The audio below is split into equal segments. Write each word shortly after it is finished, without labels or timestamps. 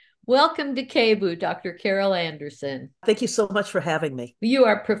Welcome to KBOO, Dr. Carol Anderson. Thank you so much for having me. You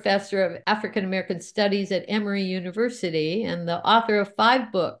are professor of African American Studies at Emory University and the author of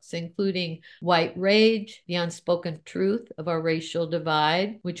 5 books, including White Rage, The Unspoken Truth of Our Racial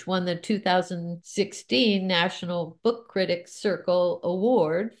Divide, which won the 2016 National Book Critics Circle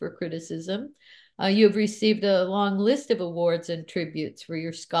Award for criticism. You have received a long list of awards and tributes for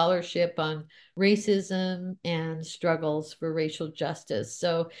your scholarship on racism and struggles for racial justice.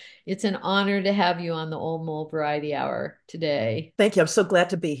 So it's an honor to have you on the Old Mole Variety Hour today. Thank you. I'm so glad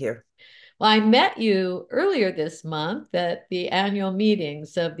to be here. Well, I met you earlier this month at the annual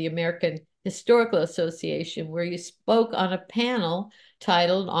meetings of the American Historical Association, where you spoke on a panel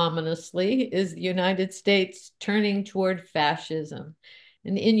titled ominously, Is the United States Turning Toward Fascism?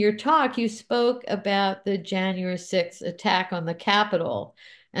 And in your talk, you spoke about the January 6th attack on the Capitol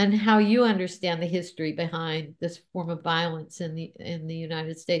and how you understand the history behind this form of violence in the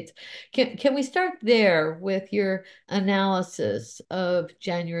United States. Can we start there with your analysis of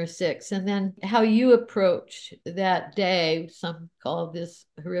January 6th and then how you approach that day? Some call this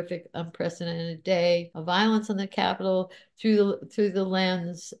horrific, unprecedented day of violence on the Capitol through the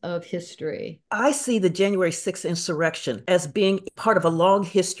lens of history. I see the January 6th insurrection as being part of a long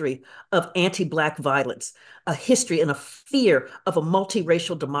history of anti-Black violence, a history and a fear of a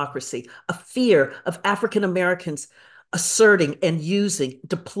multiracial democracy, a fear of African Americans asserting and using,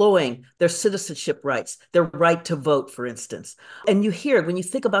 deploying their citizenship rights, their right to vote, for instance. And you hear, when you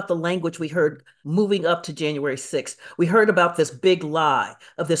think about the language we heard moving up to January 6th, we heard about this big lie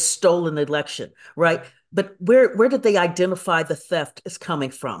of this stolen election, right? But where did they identify the theft is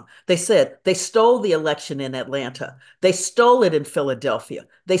coming from? They said they stole the election in Atlanta. They stole it in Philadelphia.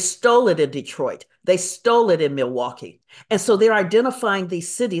 They stole it in Detroit. They stole it in Milwaukee. And so they're identifying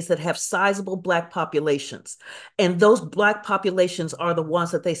these cities that have sizable Black populations. And those Black populations are the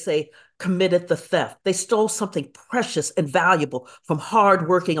ones that they say committed the theft. They stole something precious and valuable from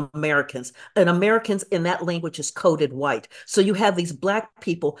hardworking Americans. And Americans in that language is coded white. So you have these Black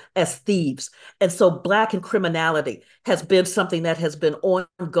people as thieves. And so Black and criminality has been something that has been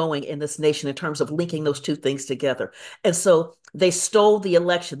ongoing in this nation in terms of linking those two things together. And so they stole the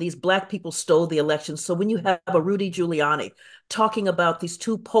election. These Black people stole the election. So when you have a Rudy Giuliani talking about these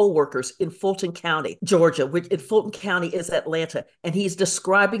two poll workers in Fulton County, Georgia, which in Fulton County is Atlanta, and he's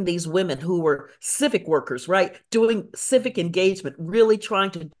describing these women who were civic workers, right? Doing civic engagement, really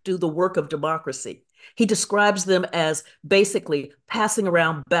trying to do the work of democracy. He describes them as basically passing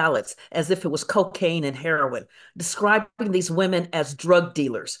around ballots as if it was cocaine and heroin, describing these women as drug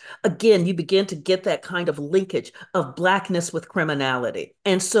dealers. Again, you begin to get that kind of linkage of Blackness with criminality.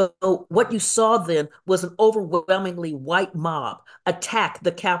 And so what you saw then was an overwhelmingly white mob attack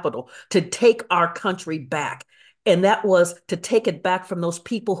the Capitol to take our country back. And that was to take it back from those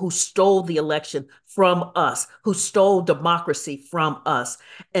people who stole the election from us, who stole democracy from us.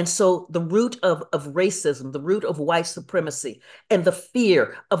 And so the root of racism, the root of white supremacy, and the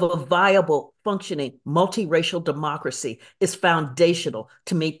fear of a viable, functioning, multiracial democracy is foundational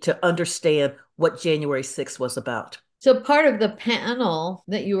to me to understand what January 6th was about. So part of the panel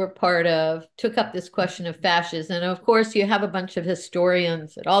that you were part of took up this question of fascism. And of course, you have a bunch of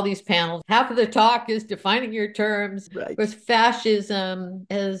historians at all these panels. Half of the talk is defining your terms. Of Right. course, fascism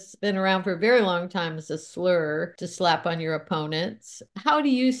has been around for a very long time as a slur to slap on your opponents. How do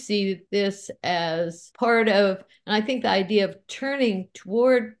you see this as part of, and I think the idea of turning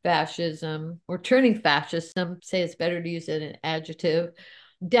toward fascism or turning fascist, some say it's better to use it an adjective,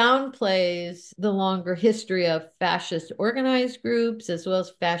 downplays the longer history of fascist organized groups as well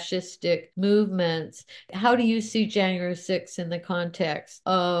as fascistic movements. How do you see January 6th in the context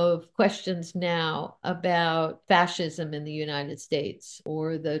of questions now about fascism in the United States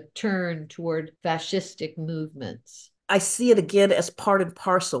or the turn toward fascistic movements? I see it again as part and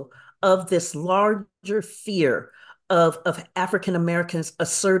parcel of this larger fear of African Americans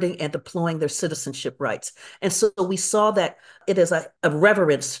asserting and deploying their citizenship rights. And so we saw that it is a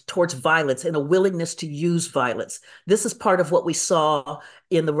reverence towards violence and a willingness to use violence. This is part of what we saw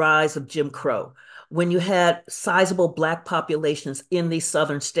in the rise of Jim Crow. When you had sizable Black populations in these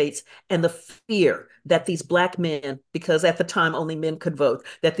southern states and the fear that these Black men, because at the time only men could vote,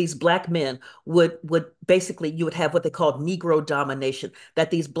 that these Black men would basically, you would have what they called Negro domination,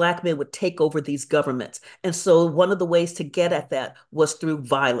 that these Black men would take over these governments. And so one of the ways to get at that was through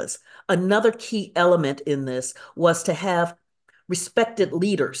violence. Another key element in this was to have respected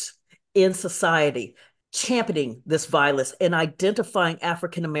leaders in society championing this violence and identifying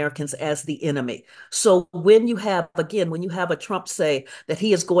African Americans as the enemy. So when you have, again, when you have a Trump say that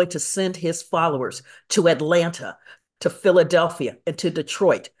he is going to send his followers to Atlanta, to Philadelphia, and to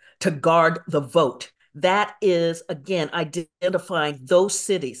Detroit to guard the vote. That is, again, identifying those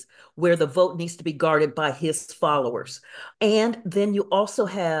cities where the vote needs to be guarded by his followers. And then you also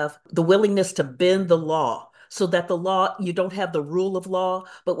have the willingness to bend the law so that the law, you don't have the rule of law,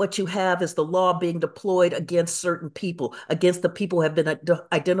 but what you have is the law being deployed against certain people, against the people who have been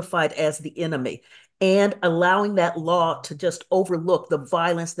identified as the enemy, and allowing that law to just overlook the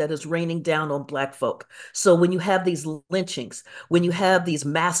violence that is raining down on Black folk. So when you have these lynchings, when you have these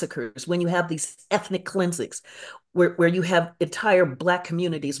massacres, when you have these ethnic cleansings, where you have entire Black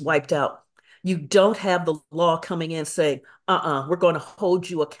communities wiped out, you don't have the law coming in saying, we're going to hold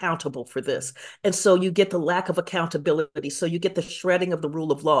you accountable for this. And so you get the lack of accountability. So you get the shredding of the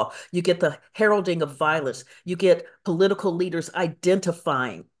rule of law. You get the heralding of violence. You get political leaders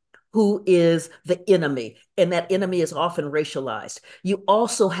identifying who is the enemy, and that enemy is often racialized. You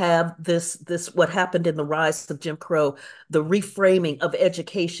also have this what happened in the rise of Jim Crow, the reframing of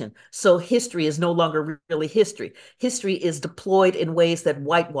education. So history is no longer really history. History is deployed in ways that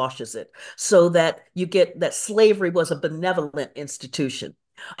whitewashes it, so that you get that slavery was a benevolent institution,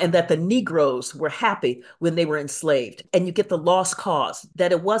 and that the Negroes were happy when they were enslaved. And you get the lost cause,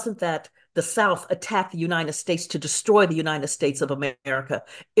 that it wasn't that the South attacked the United States to destroy the United States of America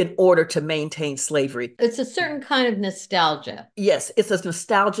in order to maintain slavery. It's a certain kind of nostalgia. Yes, it's a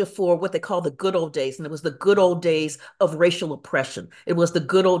nostalgia for what they call the good old days. And it was the good old days of racial oppression. It was the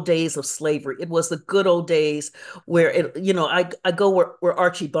good old days of slavery. It was the good old days where I go where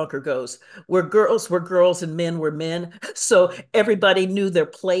Archie Bunker goes, where girls were girls and men were men. So everybody knew their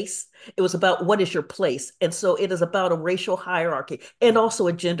place. It was about what is your place. And so it is about a racial hierarchy and also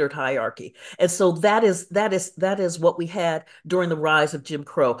a gendered hierarchy. And so that is what we had during the rise of Jim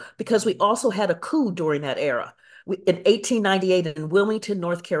Crow, because we also had a coup during that era. In 1898 in Wilmington,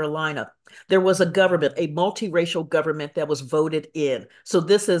 North Carolina, there was a government, a multiracial government that was voted in. So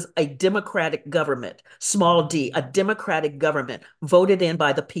this is a democratic government, small d, a democratic government voted in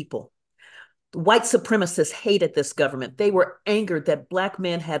by the people. White supremacists hated this government. They were angered that Black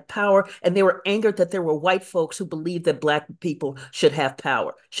men had power, and they were angered that there were white folks who believed that Black people should have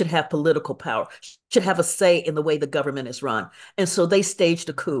power, should have political power, should have a say in the way the government is run. And so they staged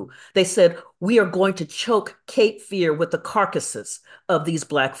a coup. They said, we are going to choke Cape Fear with the carcasses of these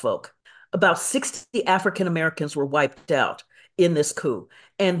Black folk. About 60 African Americans were wiped out in this coup.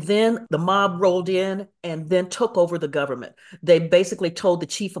 And then the mob rolled in and then took over the government. They basically told the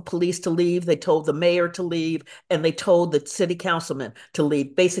chief of police to leave, they told the mayor to leave, and they told the city councilman to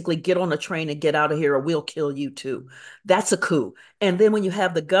leave. Basically, get on a train and get out of here, or we'll kill you too. That's a coup. And then when you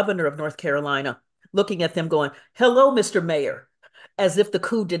have the governor of North Carolina looking at them going, hello, Mr. Mayor, as if the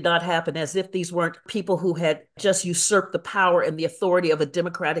coup did not happen, as if these weren't people who had just usurped the power and the authority of a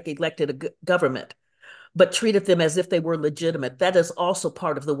democratic elected government, but treated them as if they were legitimate. That is also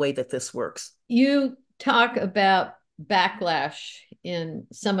part of the way that this works. You talk about backlash in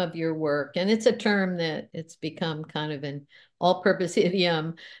some of your work, and it's a term that it's become kind of an all-purpose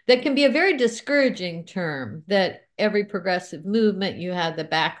idiom that can be a very discouraging term. That every progressive movement, you had the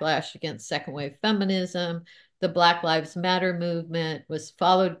backlash against second wave feminism, the Black Lives Matter movement was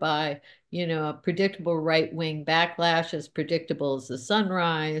followed by, a predictable right-wing backlash, as predictable as the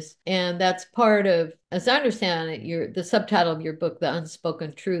sunrise. And that's part of, as I understand it, the subtitle of your book, The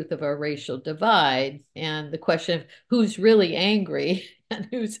Unspoken Truth of Our Racial Divide, and the question of who's really angry and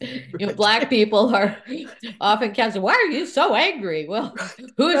who's, Right. Black people are often cast, why are you so angry? Well,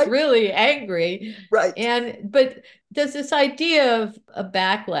 who's Right. really angry? Right. But does this idea of a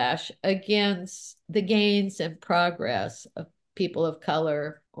backlash against the gains and progress of people of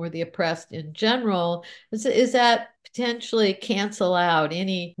color or the oppressed in general, is that potentially cancel out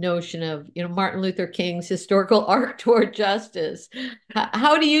any notion of, Martin Luther King's historical arc toward justice?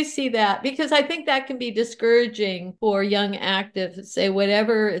 How do you see that? Because I think that can be discouraging for young actives. Say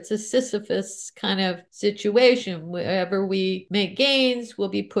whatever, it's a Sisyphus kind of situation. Wherever we make gains, we'll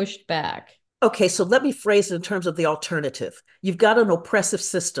be pushed back. Okay, so let me phrase it in terms of the alternative. You've got an oppressive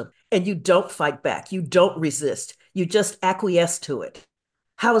system and you don't fight back, you don't resist, you just acquiesce to it.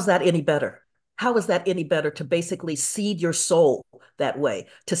 How is that any better? How is that any better to basically cede your soul that way,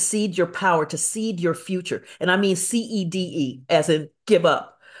 to cede your power, to cede your future? And I mean CEDE, as in give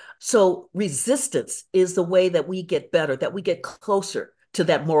up. So resistance is the way that we get better, that we get closer to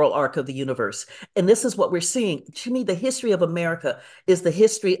that moral arc of the universe. And this is what we're seeing. To me, the history of America is the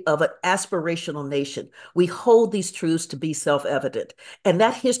history of an aspirational nation. We hold these truths to be self-evident. And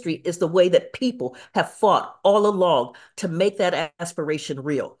that history is the way that people have fought all along to make that aspiration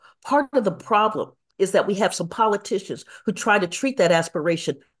real. Part of the problem is that we have some politicians who try to treat that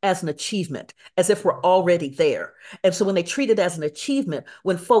aspiration as an achievement, as if we're already there. And so when they treat it as an achievement,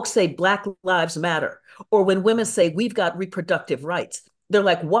 when folks say Black Lives Matter, or when women say we've got reproductive rights, they're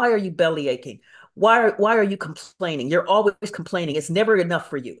like, why are you belly aching? Why are you complaining? You're always complaining. It's never enough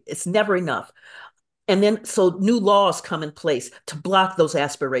for you. It's never enough. And then so new laws come in place to block those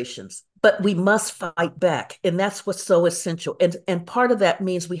aspirations. But we must fight back. And that's what's so essential. And part of that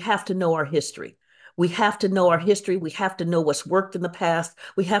means we have to know our history. We have to know our history. We have to know what's worked in the past.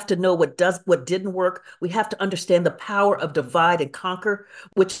 We have to know what didn't work. We have to understand the power of divide and conquer,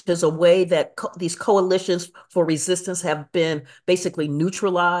 which is a way that these coalitions for resistance have been basically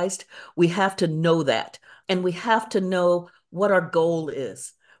neutralized. We have to know that. And we have to know what our goal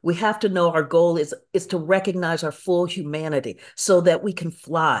is. We have to know our goal is to recognize our full humanity so that we can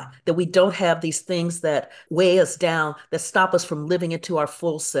fly, that we don't have these things that weigh us down, that stop us from living into our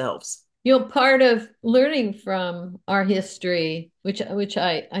full selves. Part of learning from our history, which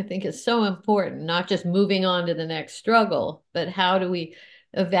I think is so important, not just moving on to the next struggle, but how do we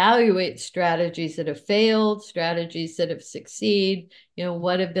evaluate strategies that have failed, strategies that have succeeded,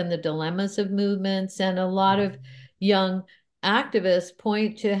 what have been the dilemmas of movements. And a lot of young activists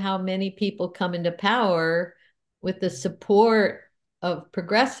point to how many people come into power with the support of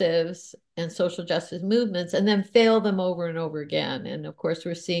progressives and social justice movements and then fail them over and over again. And of course,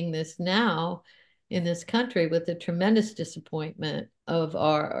 we're seeing this now in this country with the tremendous disappointment of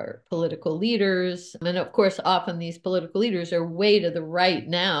our political leaders. And of course, often these political leaders are way to the right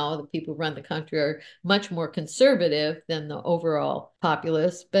now. The people who run the country are much more conservative than the overall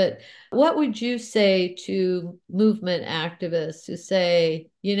populace. But what would you say to movement activists who say,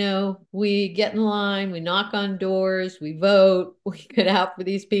 we get in line, we knock on doors, we vote, we get out for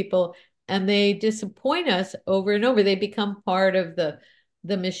these people, and they disappoint us over and over? They become part of the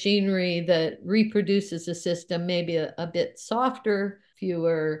machinery that reproduces a system, maybe a bit softer,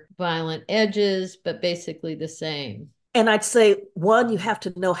 fewer violent edges, but basically the same. And I'd say, one, you have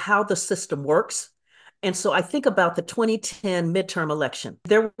to know how the system works. And so I think about the 2010 midterm election.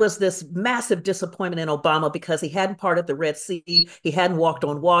 There was this massive disappointment in Obama because he hadn't parted the Red Sea, he hadn't walked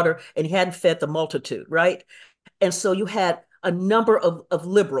on water, and he hadn't fed the multitude, right? And so you had a number of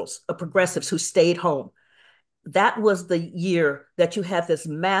liberals, of progressives who stayed home. That was the year that you had this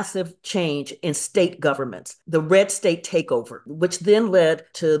massive change in state governments, the red state takeover, which then led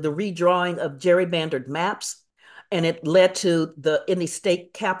to the redrawing of gerrymandered maps. And it led to in the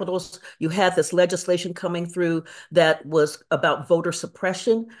state capitals, you had this legislation coming through that was about voter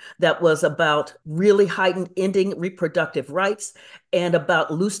suppression, that was about really heightened ending reproductive rights, and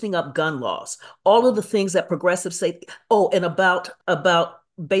about loosening up gun laws. All of the things that progressives say, oh, and about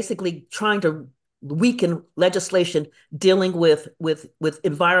basically trying to weaken legislation dealing with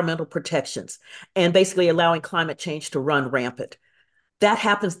environmental protections and basically allowing climate change to run rampant. That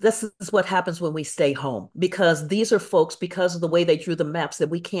happens. This is what happens when we stay home, because these are folks, because of the way they drew the maps, that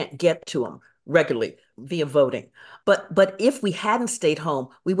we can't get to them regularly via voting. But if we hadn't stayed home,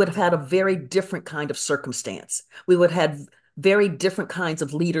 we would have had a very different kind of circumstance. We would have had very different kinds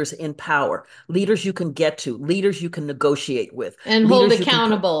of leaders in power, leaders you can get to, leaders you can negotiate with, And hold leaders you can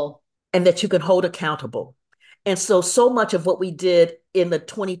accountable. and that you can hold accountable. And so much of what we did in the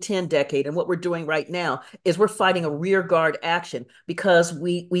 2010 decade and what we're doing right now is we're fighting a rear guard action because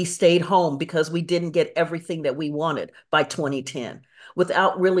we stayed home, because we didn't get everything that we wanted by 2010,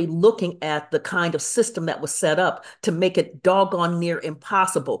 without really looking at the kind of system that was set up to make it doggone near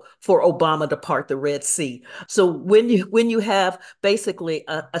impossible for Obama to part the Red Sea. So when you have basically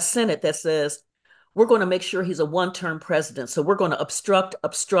a Senate that says, we're going to make sure he's a one-term president, so we're going to obstruct,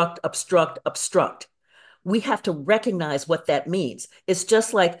 obstruct, obstruct, obstruct. We have to recognize what that means. It's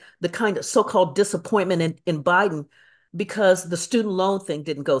just like the kind of so-called disappointment in Biden because the student loan thing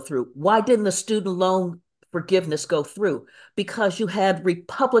didn't go through. Why didn't the student loan forgiveness go through? Because you had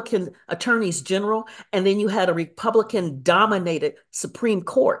Republican attorneys general, and then you had a Republican dominated Supreme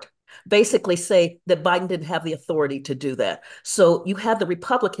Court basically say that Biden didn't have the authority to do that. So you have the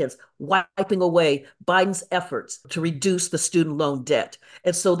Republicans wiping away Biden's efforts to reduce the student loan debt.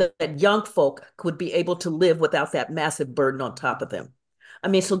 And so that young folk could be able to live without that massive burden on top of them. I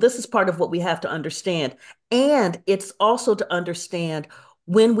mean, so this is part of what we have to understand. And it's also to understand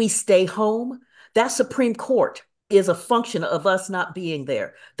when we stay home, that Supreme Court is a function of us not being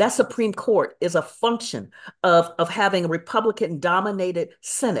there. That Supreme Court is a function of having a Republican dominated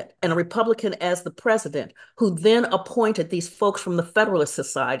Senate and a Republican as the president, who then appointed these folks from the Federalist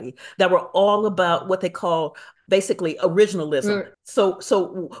Society that were all about what they call basically originalism. We're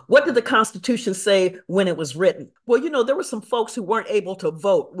So what did the Constitution say when it was written? Well, there were some folks who weren't able to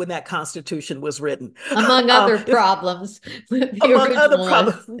vote when that Constitution was written. among other problems with the Among other original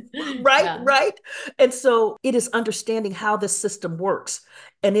problems. one. Right, Yeah. right. And so it is understanding how this system works,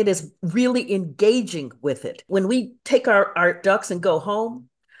 and it is really engaging with it. When we take our ducks and go home,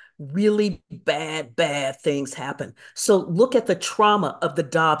 really bad things happen. So look at the trauma of the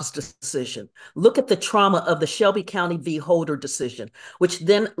Dobbs decision. Look at the trauma of the Shelby County v. Holder decision, which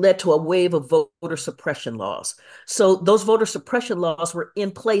then led to a wave of voter suppression laws. So those voter suppression laws were in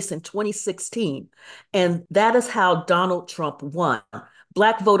place in 2016. And that is how Donald Trump won.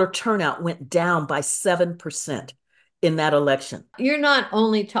 Black voter turnout went down by 7% in that election. You're not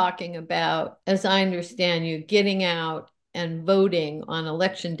only talking about, as I understand you, getting out and voting on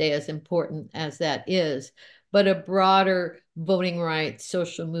election day, as important as that is, but a broader voting rights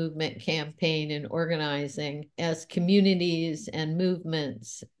social movement campaign and organizing as communities and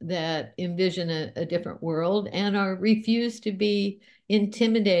movements that envision a different world and are refused to be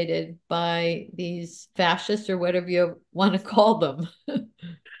intimidated by these fascists or whatever you want to call them.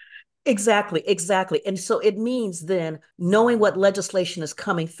 Exactly, exactly. And so it means then knowing what legislation is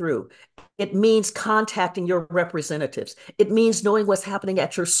coming through. It means contacting your representatives. It means knowing what's happening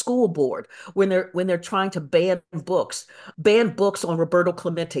at your school board when they're trying to ban books on Roberto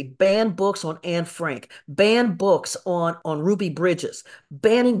Clemente, ban books on Anne Frank, ban books on Ruby Bridges,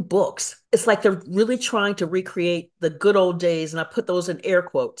 banning books. It's like they're really trying to recreate the good old days, and I put those in air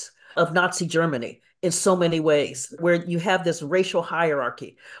quotes, of Nazi Germany in so many ways, where you have this racial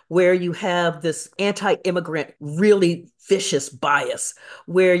hierarchy, where you have this anti-immigrant, really vicious bias,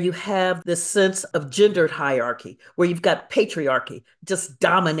 where you have this sense of gendered hierarchy, where you've got patriarchy just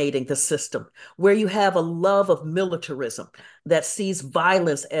dominating the system, where you have a love of militarism that sees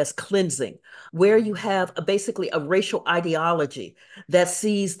violence as cleansing, where you have basically a racial ideology that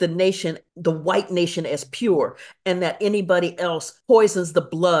sees the white nation as pure, and that anybody else poisons the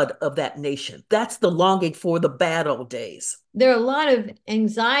blood of that nation. That's the longing for the bad old days. There are a lot of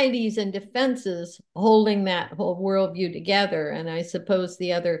anxieties and defenses holding that whole worldview together. And I suppose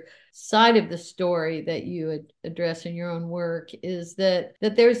the other side of the story that you address in your own work is that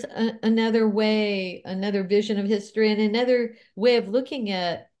there's another way, another vision of history, and another way of looking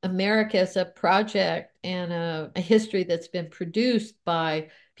at America as a project and a history that's been produced by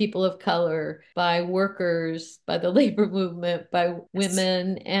people of color, by workers, by the labor movement, by Yes.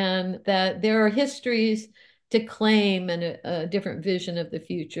 women, and that there are histories to claim and a different vision of the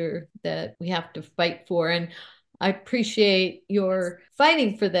future that we have to fight for. And I appreciate your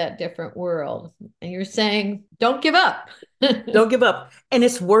fighting for that different world. And you're saying, don't give up. Don't give up. And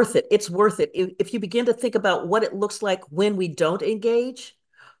it's worth it. It's worth it. If you begin to think about what it looks like when we don't engage,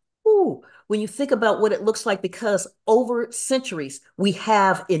 ooh, when you think about what it looks like, because over centuries we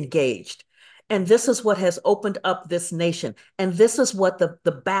have engaged. And this is what has opened up this nation. And this is what the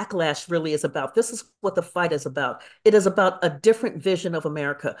backlash really is about. This is what the fight is about. It is about a different vision of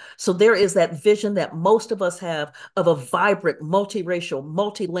America. So there is that vision that most of us have of a vibrant, multiracial,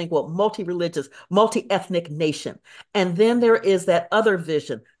 multilingual, multi-religious, multi-ethnic nation. And then there is that other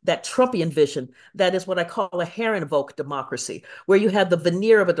vision, that Trumpian vision, that is what I call a Herrenvolk democracy, where you have the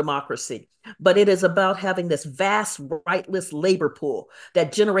veneer of a democracy, but it is about having this vast rightless labor pool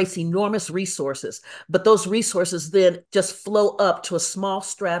that generates enormous resources. But those resources then just flow up to a small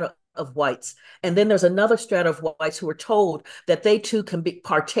strata of whites. And then there's another strata of whites who are told that they too can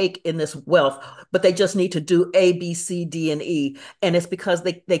partake in this wealth, but they just need to do A, B, C, D, and E. And it's because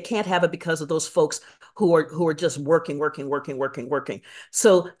they can't have it because of those folks who are just working.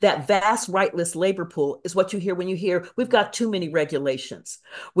 So that vast rightless labor pool is what you hear when you hear we've got too many regulations.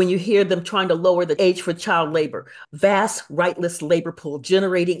 When you hear them trying to lower the age for child labor, vast rightless labor pool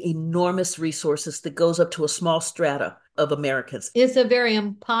generating enormous resources that goes up to a small strata of Americans. It's a very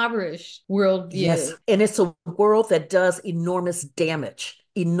impoverished Yes. worldview. And it's a world that does enormous damage.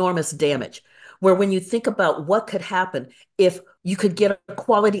 Where when you think about what could happen if you could get a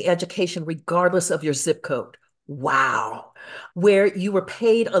quality education regardless of your zip code. Wow. Where you were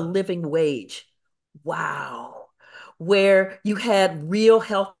paid a living wage. Wow. Where you had real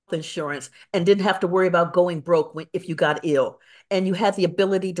health insurance and didn't have to worry about going broke if you got ill, and you had the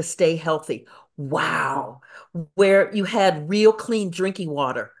ability to stay healthy. Wow. Where you had real clean drinking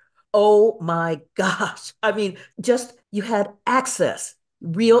water. Oh my gosh. I mean, just you had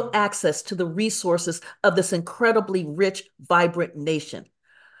real access to the resources of this incredibly rich, vibrant nation.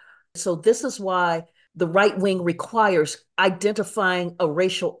 So, this is why the right wing requires identifying a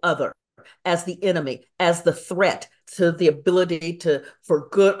racial other as the enemy, as the threat, to the ability to for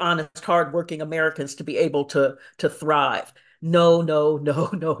good, honest, hardworking Americans to be able to thrive. No, no, no,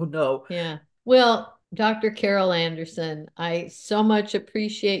 no, no. Yeah. Well, Dr. Carol Anderson, I so much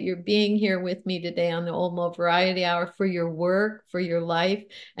appreciate your being here with me today on the Olmo Variety Hour, for your work, for your life,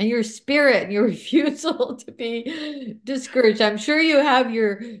 and your spirit and your refusal to be discouraged. I'm sure you have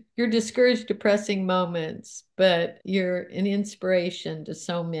your discouraged, depressing moments, but you're an inspiration to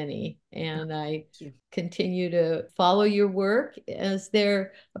so many. And I continue to follow your work. Is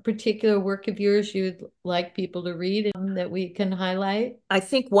there a particular work of yours you'd like people to read and that we can highlight? I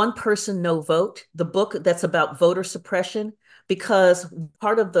think One Person, No Vote, the book that's about voter suppression, because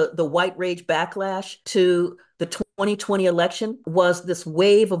part of the white rage backlash to the 2020 election was this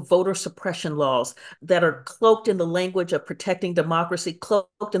wave of voter suppression laws that are cloaked in the language of protecting democracy,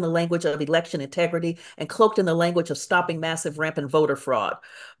 cloaked in the language of election integrity, and cloaked in the language of stopping massive rampant voter fraud.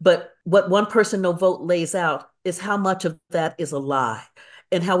 But what One Person, No Vote lays out is how much of that is a lie,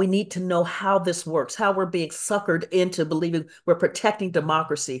 and how we need to know how this works, how we're being suckered into believing we're protecting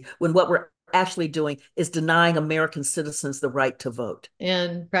democracy when what we're actually doing is denying American citizens the right to vote.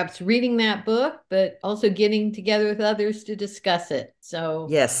 And perhaps reading that book, but also getting together with others to discuss it. So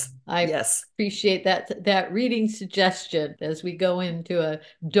Yes, I yes, appreciate that reading suggestion as we go into a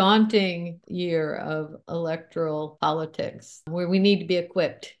daunting year of electoral politics where we need to be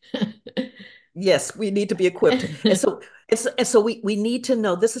equipped. yes, we need to be equipped. And so we need to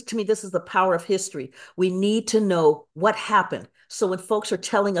know, this is, to me, this is the power of history. We need to know what happened. So when folks are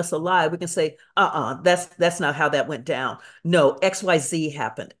telling us a lie, we can say, that's not how that went down. No, XYZ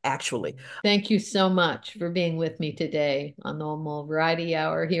happened, actually. Thank you so much for being with me today on the Normal Variety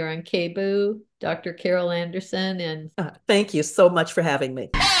Hour here on KBOO, Dr. Carol Anderson. And Thank you so much for having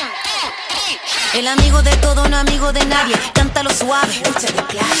me. El amigo de todo, no amigo de nadie. Cántalo suave.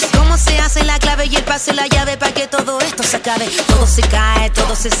 Cómo se hace la clave y el paso y la llave para que todo esto se acabe. Todo se cae,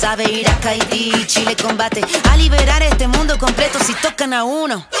 todo se sabe. Irak, Haití, Chile combate a liberar este mundo completo si tocan a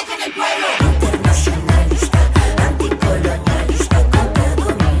uno. Tocan el pueblo. Internacionalista, anticolonialista, contra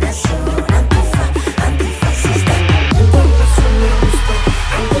dominación, antifascista. Internacionalista,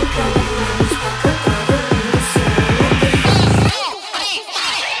 anticolonialista, contra dominación.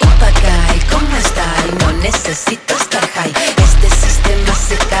 ¿Cómo está? Y no necesito estar